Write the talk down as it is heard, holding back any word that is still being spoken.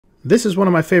This is one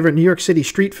of my favorite New York City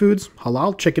street foods,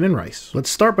 halal chicken and rice.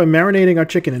 Let's start by marinating our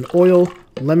chicken in oil,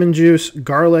 lemon juice,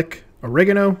 garlic,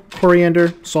 oregano,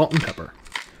 coriander, salt, and pepper.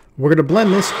 We're going to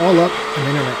blend this all up, and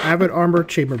then in our Avid Armor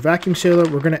Chamber vacuum sealer,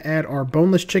 we're going to add our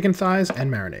boneless chicken thighs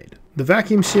and marinade. The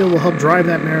vacuum seal will help drive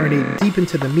that marinade deep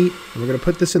into the meat, and we're going to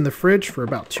put this in the fridge for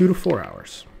about 2 to 4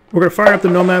 hours. We're going to fire up the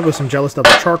Nomad with some jealous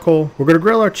double charcoal. We're going to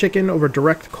grill our chicken over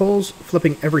direct coals,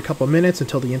 flipping every couple minutes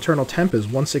until the internal temp is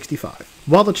 165.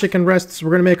 While the chicken rests,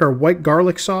 we're going to make our white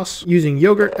garlic sauce using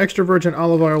yogurt, extra virgin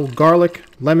olive oil, garlic,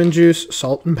 lemon juice,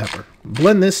 salt, and pepper.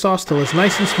 Blend this sauce till it's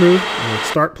nice and smooth, and let's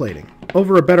start plating.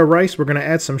 Over a bed of rice, we're going to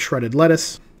add some shredded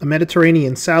lettuce, a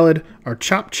Mediterranean salad, our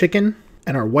chopped chicken,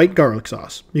 and our white garlic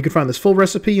sauce. You can find this full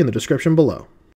recipe in the description below.